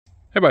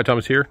Hey everybody,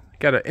 Thomas here.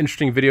 Got an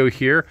interesting video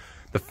here.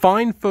 The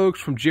fine folks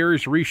from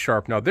Jerry's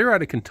Resharp. Now they're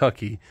out of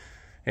Kentucky,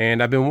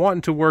 and I've been wanting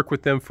to work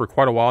with them for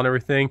quite a while and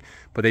everything,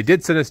 but they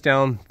did send us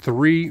down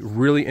 3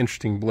 really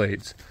interesting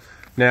blades.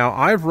 Now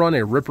I've run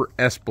a Ripper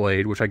S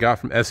blade, which I got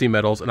from SE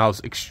Metals, and I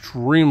was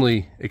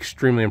extremely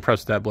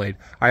impressed with that blade.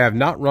 I have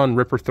not run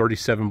Ripper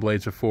 37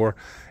 blades before,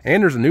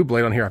 and there's a new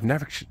blade on here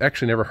I've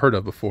actually never heard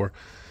of before.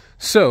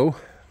 So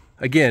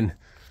again,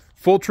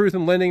 full truth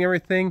in lending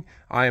everything.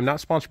 I am not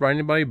sponsored by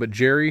anybody, but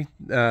Jerry's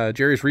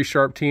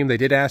Resharp team, they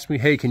did ask me,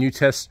 hey, can you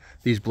test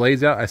these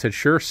blades out? I said,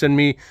 sure, send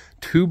me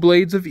 2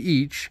 blades of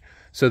each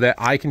so that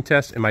I can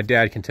test and my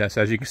dad can test.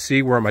 As you can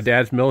see, we're at my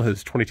dad's mill,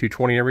 his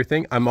 2220 and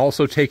everything. I'm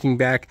also taking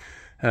back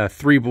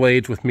 3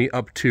 blades with me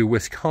up to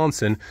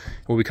Wisconsin.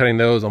 We'll be cutting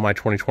those on my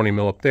 2020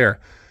 mill up there.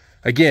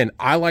 Again,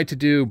 I like to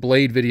do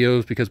blade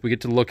videos because we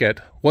get to look at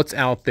what's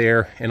out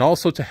there, and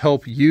also to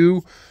help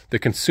you, the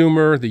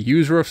consumer, the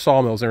user of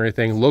sawmills and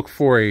everything, look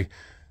for a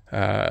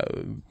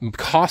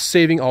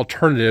cost-saving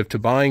alternative to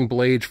buying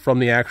blades from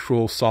the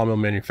actual sawmill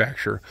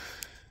manufacturer.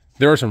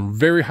 There are some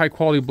very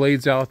high-quality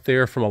blades out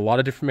there from a lot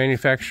of different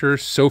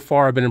manufacturers. So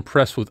far, I've been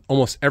impressed with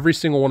almost every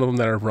single one of them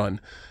that I've run.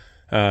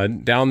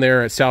 Down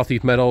there at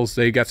Southeast Metals,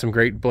 they got some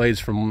great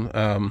blades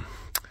from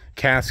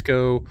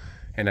Casco,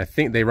 and I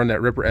think they run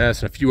that Ripper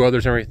S and a few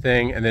others and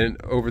everything. And then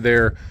over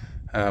there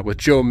with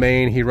Joe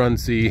Main, he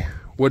runs the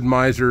Wood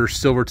Miser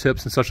silver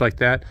tips and such like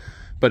that.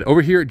 But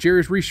over here at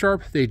Jerry's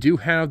Resharp, they do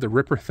have the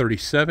Ripper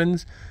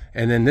 37s.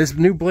 And then this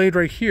new blade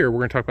right here, we're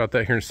going to talk about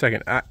that here in a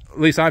second. At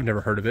least I've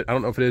never heard of it. I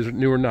don't know if it is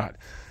new or not.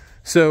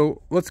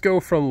 So let's go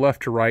from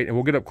left to right, and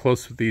we'll get up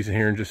close with these in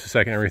here in just a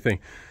second, everything.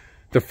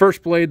 The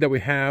first blade that we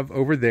have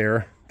over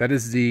there, that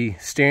is the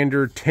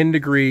standard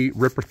 10-degree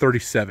Ripper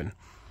 37.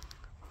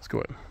 Let's go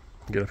ahead.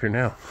 Get up here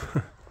now.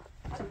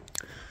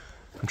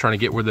 I'm trying to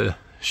get where the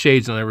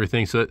shades on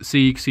everything. So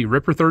see, you can see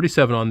Ripper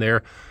 37 on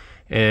there,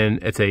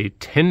 and it's a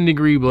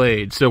 10-degree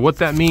blade. So what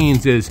that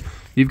means is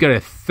you've got a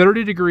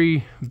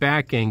 30-degree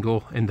back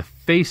angle, and the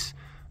face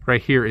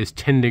right here is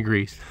 10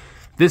 degrees.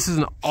 This is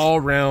an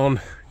all-round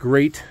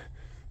great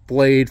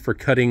blade for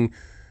cutting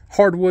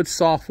hardwood,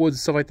 softwoods,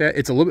 stuff like that.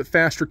 It's a little bit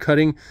faster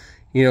cutting.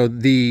 You know,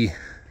 the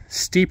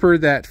steeper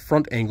that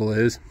front angle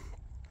is,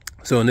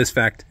 so in this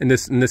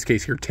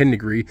case here, 10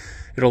 degree,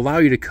 it'll allow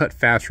you to cut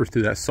faster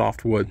through that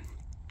soft wood.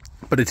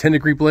 But a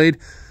 10-degree blade,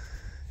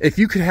 if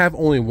you could have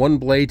only one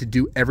blade to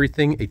do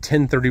everything, a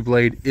 1030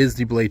 blade is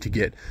the blade to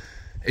get.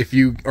 If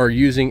you are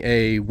using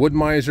a Wood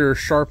Miser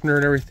sharpener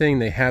and everything,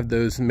 they have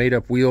those made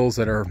up wheels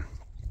that are,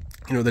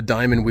 you know, the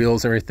diamond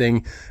wheels and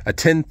everything. A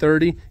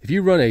 1030, if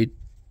you run a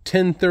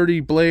 1030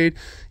 blade,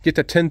 get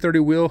that 1030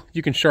 wheel,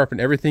 you can sharpen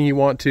everything you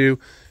want to.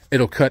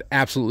 It'll cut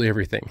absolutely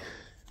everything.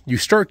 You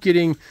start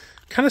getting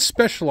kind of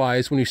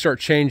specialized when you start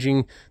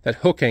changing that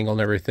hook angle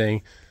and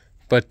everything.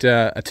 But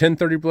a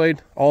 1030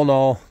 blade, all in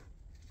all,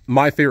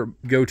 my favorite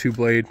go-to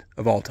blade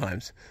of all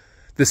times.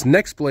 This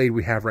next blade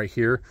we have right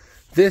here,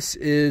 this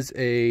is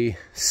a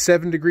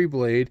 7-degree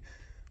blade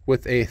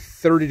with a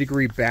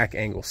 30-degree back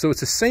angle. So it's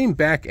the same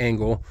back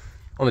angle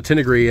on the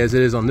 10-degree as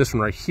it is on this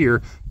one right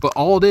here, but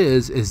all it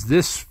is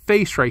this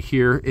face right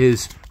here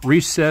is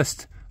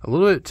recessed a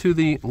little bit to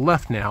the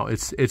left now.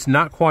 It's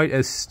not quite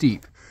as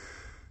steep.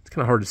 It's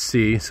kind of hard to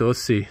see, so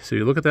let's see. So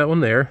you look at that one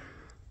there,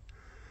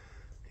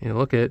 and you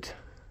look at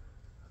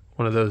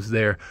one of those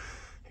there.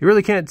 You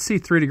really can't see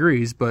 3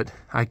 degrees, but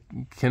I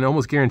can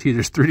almost guarantee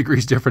there's 3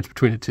 degrees difference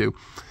between the two.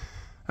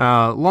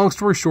 Long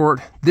story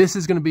short, this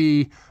is going to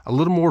be a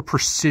little more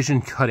precision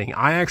cutting.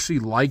 I actually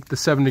like the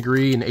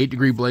 7-degree and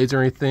 8-degree blades and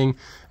everything.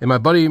 And my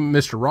buddy,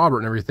 Mr. Robert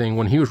and everything,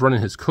 when he was running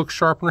his Cook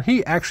sharpener,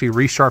 he actually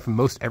resharpened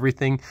most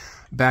everything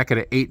back at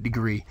an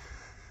 8-degree.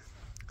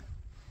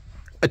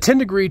 A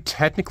 10-degree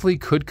technically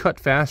could cut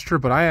faster,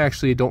 but I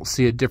actually don't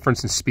see a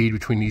difference in speed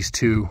between these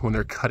two when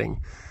they're cutting.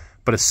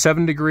 But a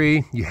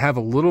 7-degree, you have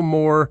a little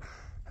more,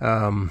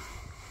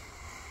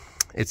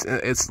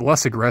 it's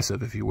less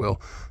aggressive, if you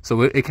will.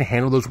 So it can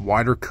handle those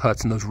wider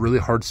cuts and those really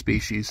hard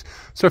species.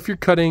 So if you're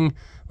cutting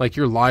like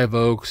your live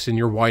oaks and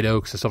your white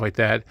oaks and stuff like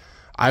that,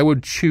 I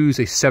would choose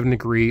a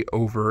 7-degree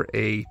over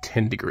a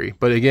 10-degree.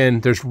 But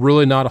again, there's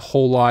really not a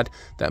whole lot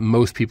that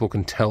most people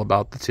can tell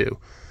about the two.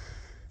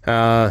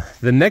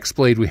 The next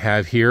blade we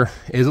have here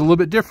is a little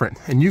bit different,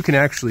 and you can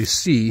actually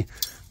see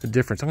the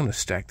difference. I'm going to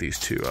stack these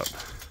two up.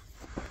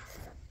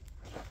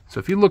 So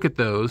if you look at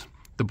those,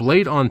 the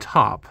blade on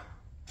top,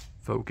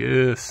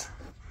 focus,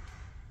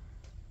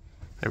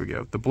 there we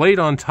go. The blade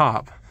on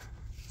top,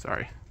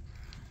 sorry.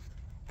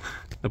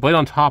 The blade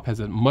on top has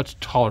a much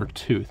taller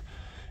tooth,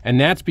 and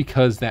that's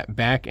because that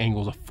back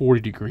angle is a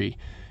 40-degree,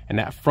 and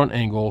that front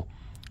angle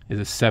is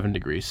a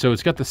 7-degree. So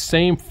it's got the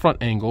same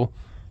front angle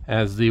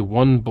as the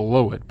one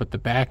below it, but the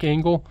back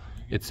angle,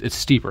 it's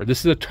steeper. This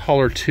is a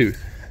taller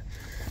tooth.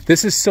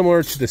 This is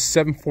similar to the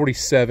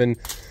 747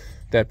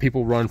 that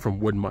people run from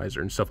Wood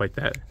Miser and stuff like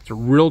that. It's a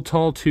real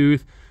tall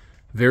tooth,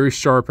 very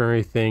sharp and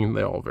everything.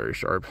 They're all very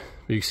sharp.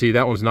 You can see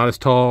that one's not as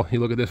tall.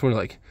 You look at this one,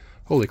 you're like,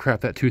 holy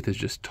crap, that tooth is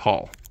just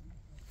tall.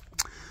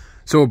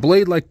 So a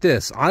blade like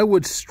this, I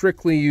would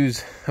strictly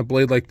use a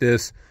blade like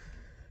this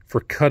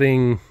for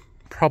cutting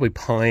probably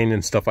pine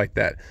and stuff like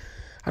that.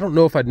 I don't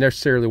know if I'd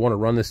necessarily want to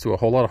run this through a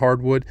whole lot of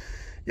hardwood.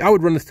 I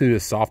would run this through the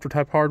softer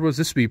type hardwoods.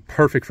 This would be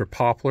perfect for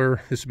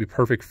poplar. This would be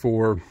perfect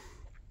for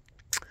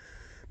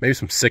maybe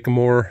some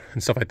sycamore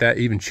and stuff like that,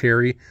 even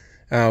cherry.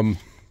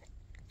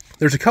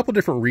 There's a couple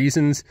different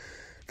reasons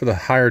for the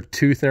higher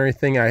tooth and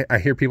everything. I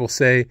hear people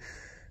say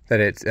that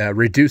it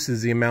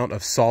reduces the amount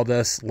of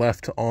sawdust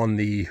left on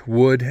the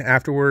wood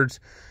afterwards.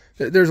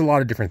 There's a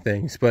lot of different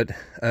things, but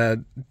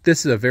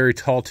this is a very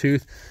tall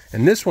tooth.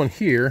 And this one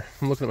here,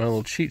 I'm looking at my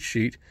little cheat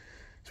sheet,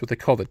 it's what they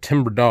call the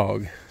timber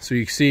dog. So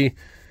you can see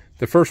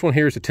the first one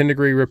here is a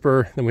 10-degree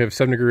ripper, then we have a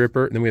 7-degree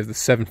ripper, and then we have the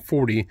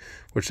 740,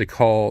 which they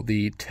call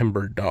the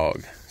timber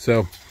dog.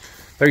 So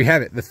there you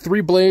have it. The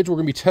 3 blades we're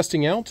gonna be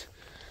testing out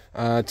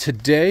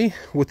today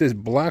with this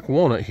black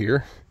walnut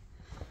here.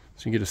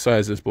 So you can get a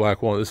size of this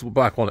black walnut. This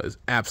black walnut is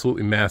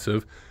absolutely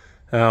massive.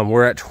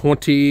 We're at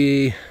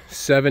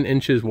 27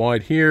 inches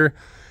wide here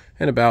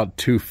and about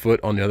 2 foot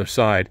on the other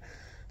side.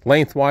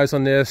 Lengthwise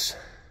on this,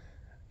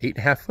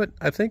 8.5 foot,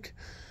 I think.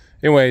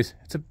 Anyways,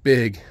 it's a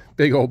big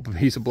old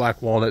piece of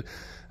black walnut.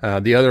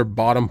 The other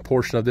bottom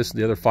portion of this,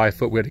 the other 5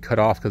 foot, we had to cut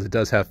off because it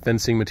does have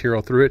fencing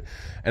material through it.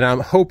 And I'm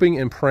hoping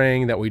and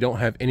praying that we don't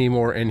have any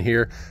more in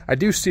here. I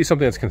do see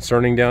something that's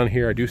concerning down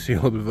here. I do see a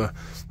little bit of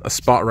a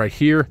spot right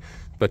here.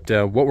 But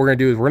what we're going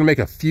to do is we're going to make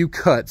a few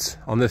cuts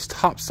on this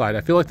top side.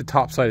 I feel like the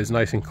top side is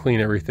nice and clean,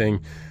 everything,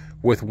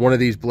 with one of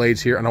these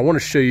blades here. And I want to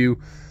show you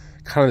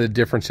kind of the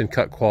difference in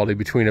cut quality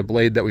between a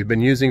blade that we've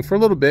been using for a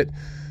little bit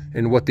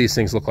and what these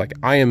things look like.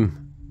 I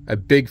am a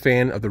big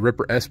fan of the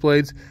Ripper S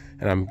blades,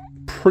 and I'm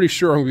pretty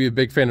sure I'm going to be a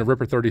big fan of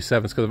Ripper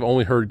 37s because I've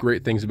only heard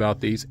great things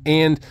about these.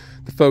 And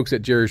the folks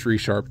at Jerry's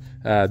Resharp,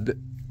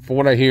 from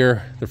what I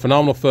hear, they're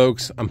phenomenal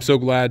folks. I'm so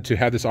glad to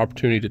have this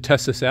opportunity to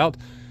test this out.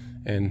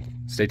 And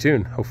stay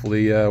tuned.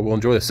 Hopefully we'll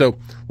enjoy this. So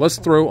let's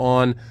throw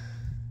on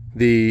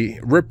the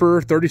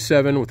Ripper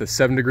 37 with a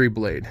 7-degree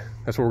blade.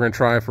 That's what we're going to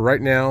try for right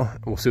now.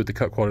 We'll see what the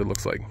cut quality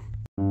looks like.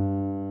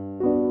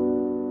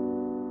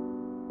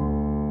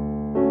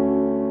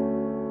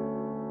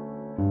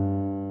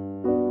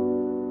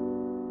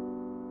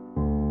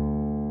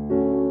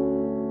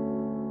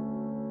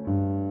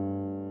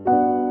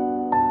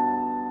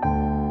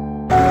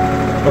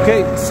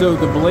 Okay, so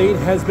the blade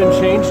has been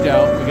changed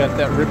out. We got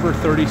that Ripper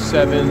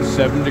 37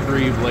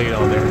 7-degree blade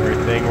on there and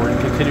everything. We're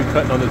gonna continue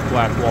cutting on this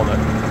black walnut.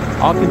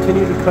 I'll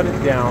continue to cut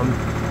it down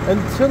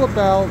until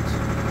about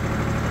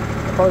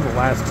probably the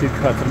last 2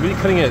 cuts. I'm gonna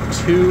be cutting it at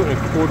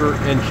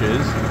 2¼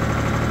 inches,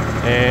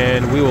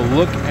 and we will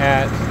look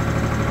at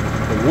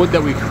the wood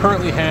that we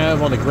currently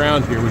have on the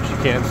ground here, which you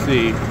can't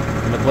see,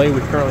 and the blade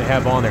we currently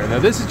have on there. Now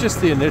this is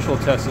just the initial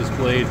test of this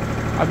blade.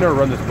 I've never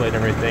run this blade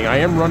and everything. I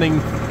am running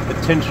the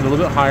tension a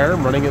little bit higher.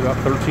 I'm running at about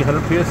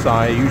 1300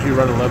 psi. I usually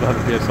run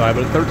 1100 psi,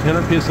 but at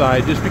 1300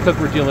 psi, just because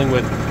we're dealing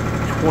with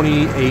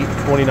 28,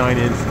 29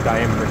 inch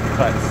diameter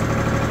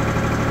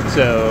cuts.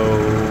 So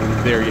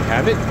there you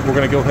have it. We're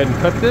going to go ahead and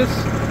cut this.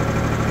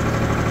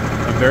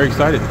 I'm very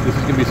excited. This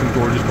is going to be some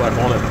gorgeous black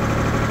walnut.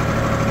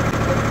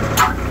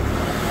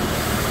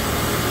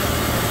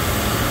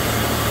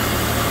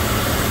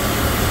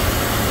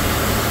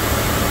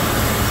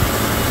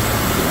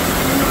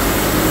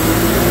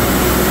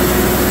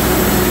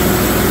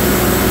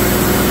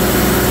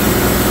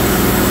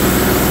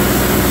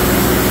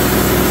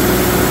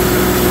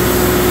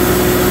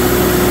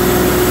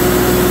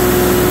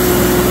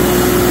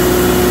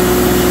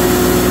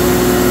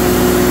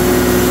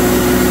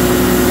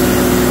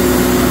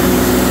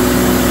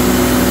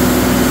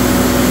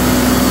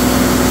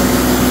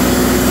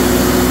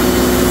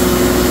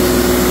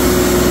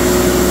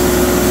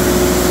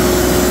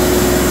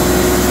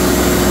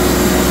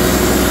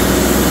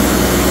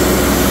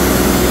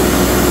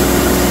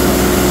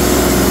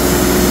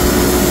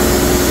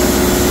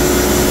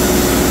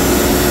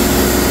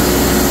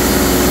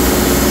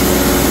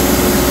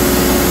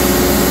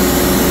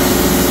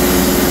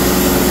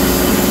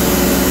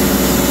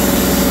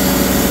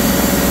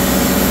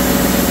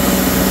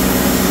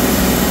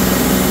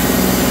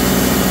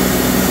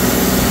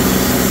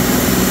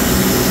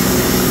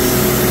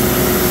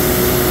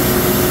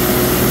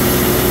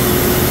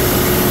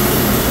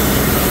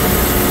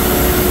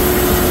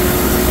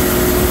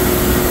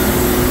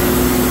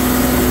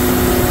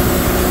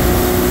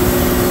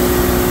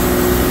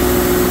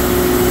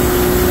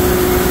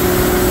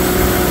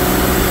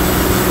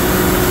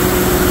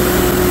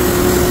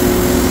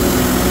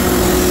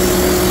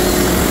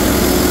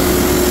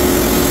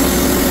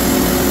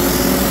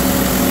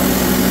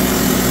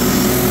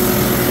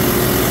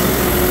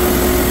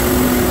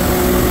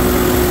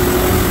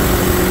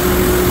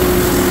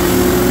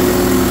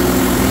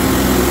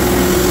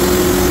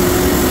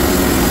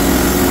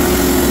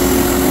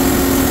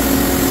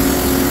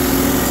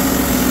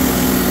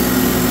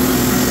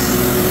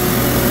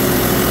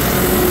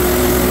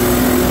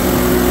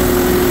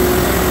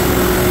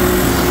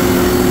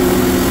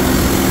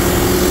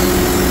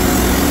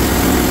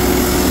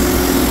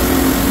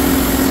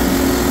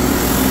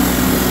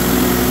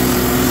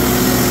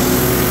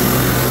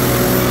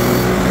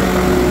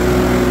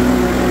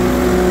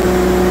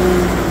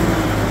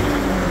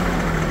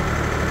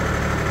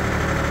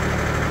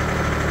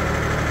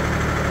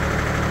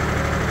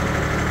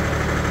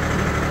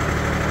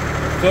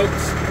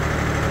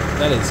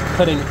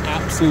 cutting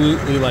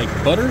absolutely like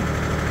butter.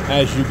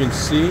 As you can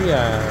see,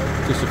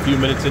 just a few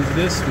minutes into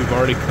this, we've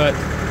already cut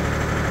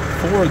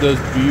 4 of those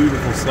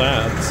beautiful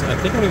slabs. I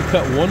think I'm going to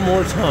cut one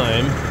more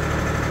time,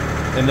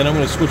 and then I'm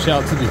going to switch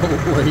out to the old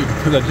blade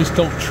because I just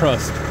don't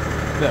trust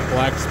that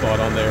black spot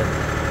on there.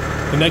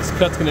 The next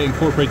cut's going to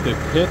incorporate the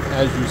pith,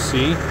 as you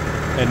see,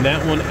 and that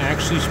one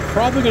actually is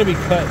probably going to be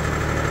cut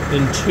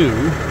in 2,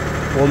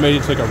 or maybe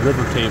it's like a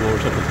river table or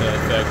something to that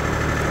effect.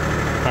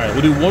 All right,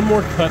 we'll do one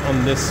more cut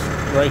on this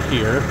right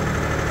here,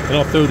 and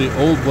I'll throw the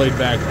old blade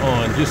back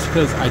on just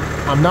because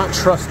I'm not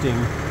trusting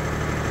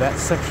that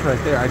section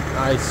right there.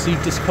 I see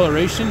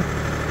discoloration.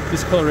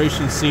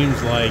 Discoloration seems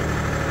like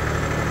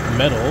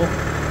metal,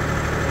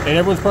 and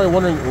everyone's probably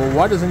wondering, well,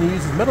 why doesn't he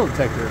use his metal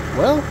detector?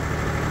 Well,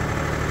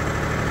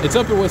 it's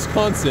up in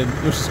Wisconsin,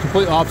 which is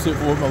completely opposite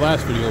from what my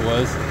last video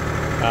was.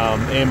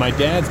 And my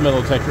dad's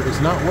metal detector is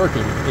not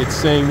working. It's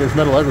saying there's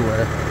metal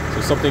everywhere,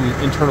 so something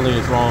internally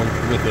is wrong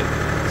with it.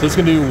 So it's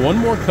going to do one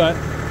more cut,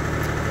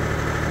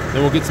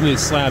 then we'll get some of these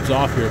slabs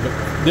off here.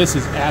 But this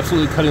is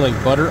absolutely cutting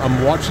like butter.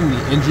 I'm watching the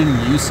engine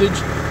usage.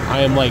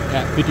 I am like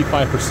at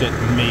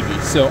 55%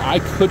 maybe. So I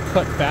could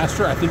cut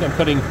faster. I think I'm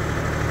cutting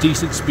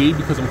decent speed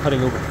because I'm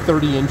cutting over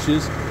 30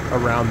 inches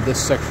around this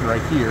section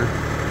right here.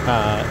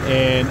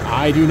 And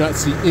I do not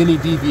see any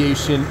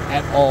deviation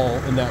at all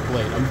in that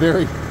blade. I'm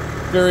very,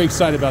 very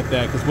excited about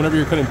that because whenever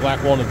you're cutting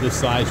black walnut this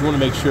size, you want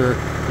to make sure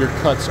your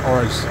cuts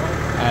are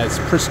as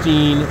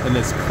pristine and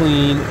as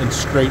clean and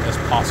straight as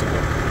possible.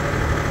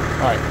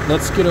 All right,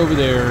 let's get over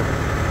there,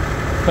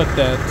 cut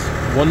that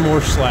one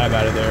more slab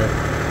out of there,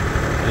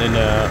 and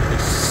then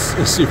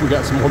let's see if we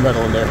got some more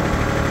metal in there.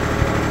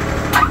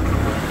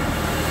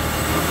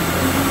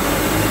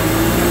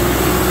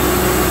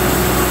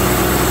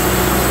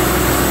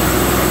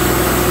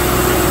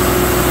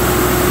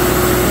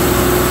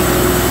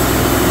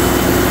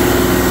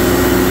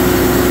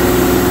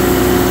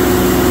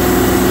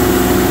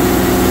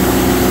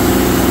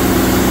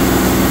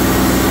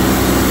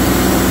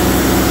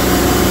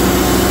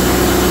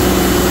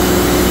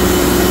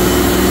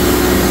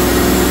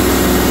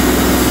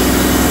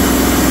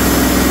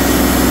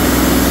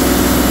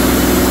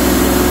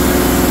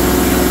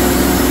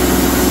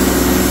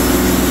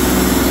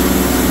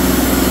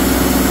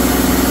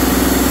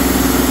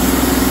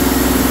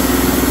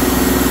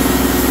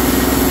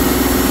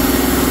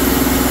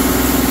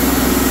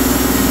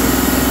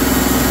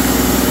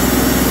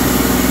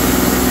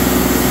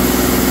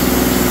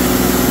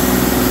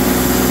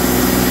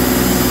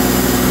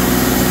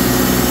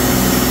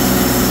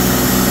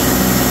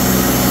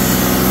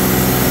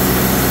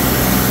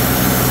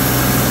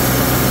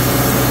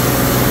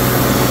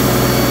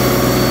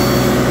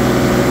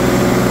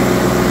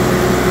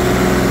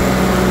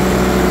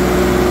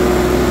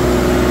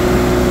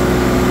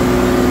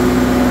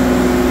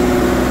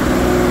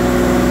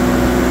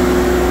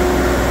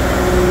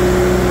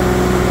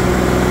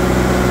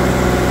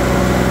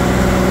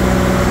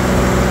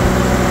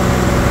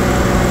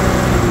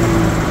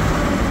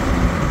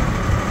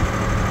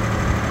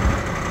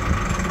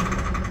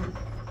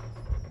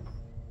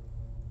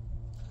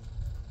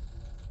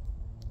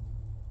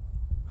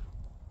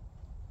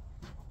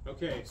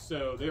 Okay,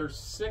 so there's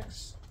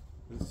 6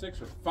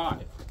 or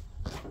 5.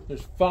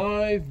 There's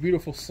 5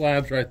 beautiful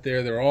slabs right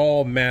there. They're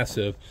all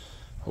massive.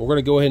 We're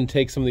gonna go ahead and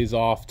take some of these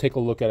off, take a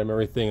look at them,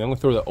 everything. I'm gonna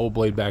throw the old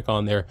blade back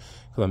on there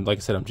because like I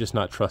said, I'm just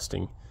not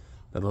trusting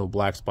that little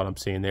black spot I'm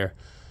seeing there.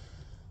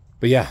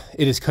 But yeah,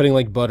 it is cutting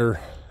like butter,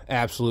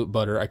 absolute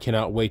butter. I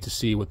cannot wait to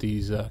see what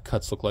these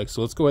cuts look like.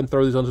 So let's go ahead and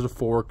throw these onto the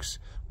forks.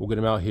 We'll get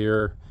them out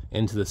here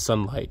into the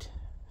sunlight,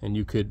 and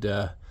you could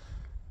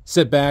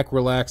sit back,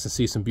 relax, and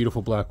see some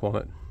beautiful black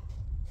walnut.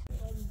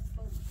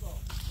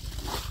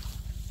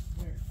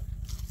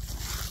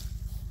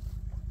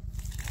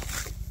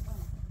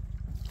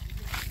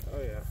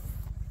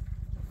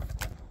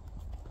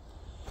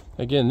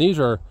 Again, these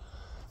are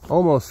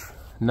almost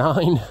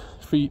 9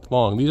 feet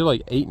long. These are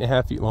like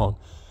 8.5 feet long.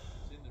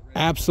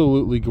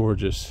 Absolutely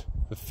gorgeous.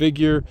 The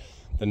figure,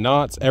 the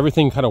knots,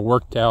 everything kind of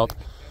worked out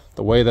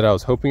the way that I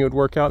was hoping it would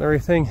work out and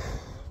everything.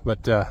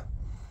 But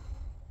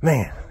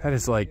man, that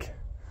is like,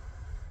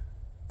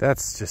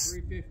 that's just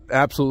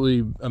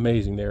absolutely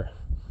amazing there.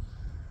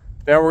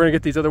 Now we're gonna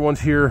get these other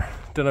ones here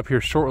done up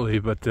here shortly,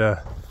 but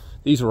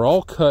these are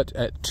all cut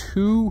at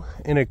 2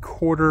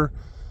 1/4.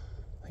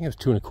 I think it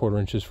was 2 1/4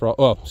 inches for all.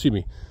 Oh, excuse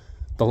me.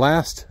 The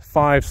last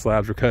 5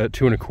 slabs were cut at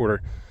 2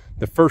 1/4.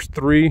 The first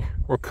 3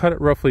 were cut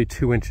at roughly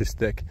 2 inches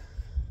thick.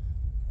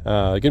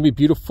 Gonna be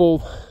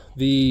beautiful.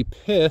 The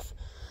pith,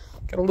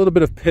 got a little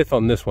bit of pith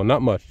on this one,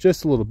 not much,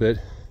 just a little bit.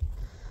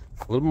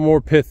 A little more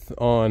pith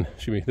on,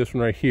 excuse me, this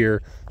one right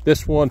here.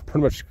 This one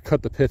pretty much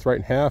cut the pith right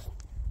in half.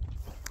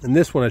 And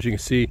this one, as you can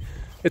see,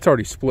 it's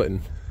already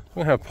splitting. I'm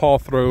gonna have Paul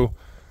throw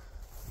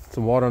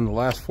some water on the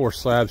last 4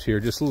 slabs here,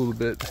 just a little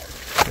bit.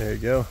 There you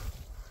go.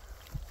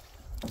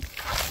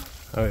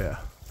 Oh yeah,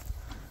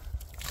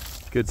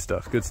 good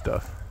stuff, good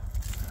stuff.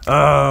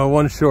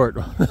 One short.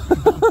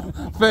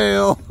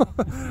 Fail.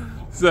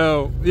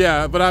 So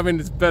yeah, but I mean,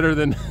 it's better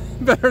than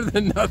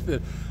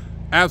nothing.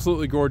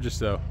 Absolutely gorgeous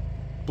though.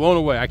 blown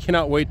away. I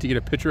cannot wait to get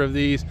a picture of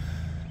these.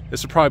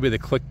 This will probably be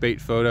the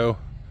clickbait photo.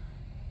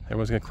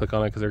 Everyone's gonna click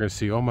on it because they're gonna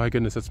see, oh my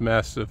goodness, that's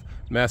massive,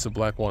 massive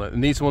black walnut.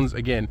 And these ones,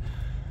 again,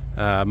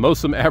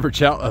 most of them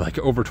average out like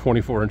over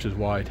 24 inches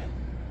wide.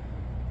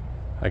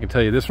 I can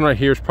tell you this one right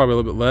here is probably a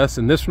little bit less,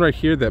 and this one right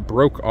here that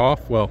broke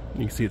off, well,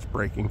 you can see it's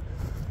breaking.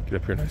 Get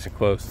up here nice and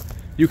close.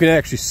 You can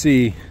actually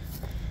see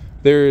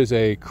there is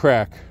a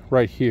crack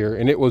right here,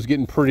 and it was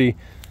getting pretty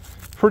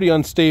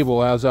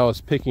unstable as I was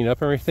picking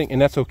up everything,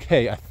 and that's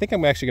okay. I think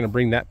I'm actually gonna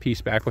bring that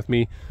piece back with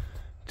me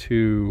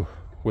to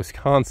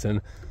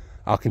Wisconsin.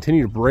 I'll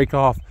continue to break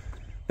off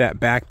that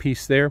back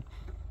piece there,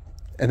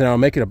 and then I'll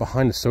make it a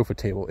behind the sofa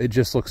table. It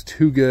just looks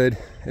too good.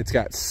 It's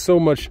got so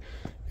much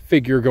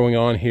figure going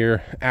on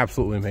here.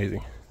 Absolutely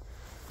amazing.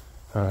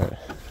 All right,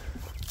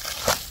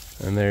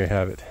 and there you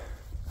have it.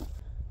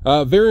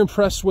 Very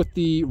impressed with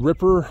the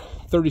Ripper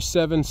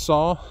 37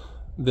 saw,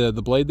 the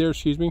blade there,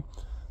 excuse me.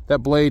 That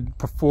blade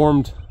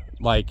performed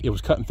like it was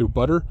cutting through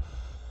butter.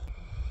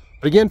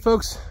 But again,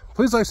 folks,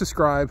 please like,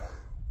 subscribe.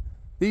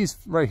 These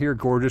right here,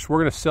 gorgeous. We're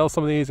gonna sell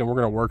some of these and we're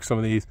gonna work some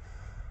of these.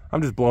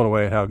 I'm just blown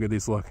away at how good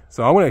these look.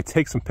 So I'm gonna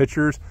take some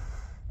pictures,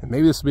 and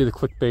maybe this will be the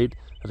clickbait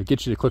to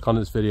get you to click on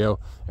this video.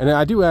 And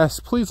I do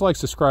ask, please like,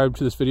 subscribe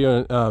to this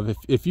video.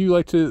 If you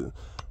like to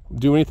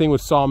do anything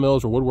with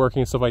sawmills or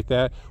woodworking and stuff like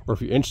that, or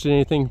if you're interested in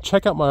anything,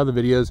 check out my other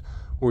videos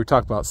where we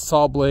talk about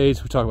saw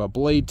blades, we talk about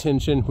blade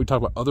tension, we talk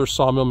about other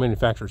sawmill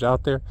manufacturers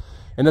out there.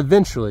 And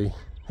eventually,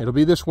 it'll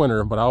be this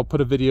winter, but I'll put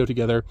a video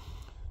together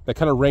that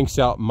kind of ranks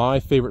out my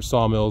favorite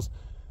sawmills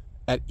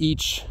at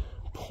each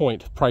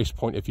price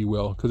point, if you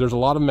will, because there's a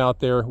lot of them out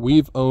there.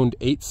 We've owned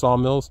 8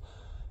 sawmills,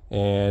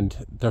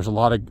 and there's a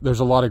lot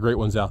of great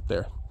ones out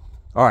there.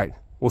 All right,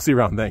 we'll see you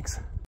around. Thanks.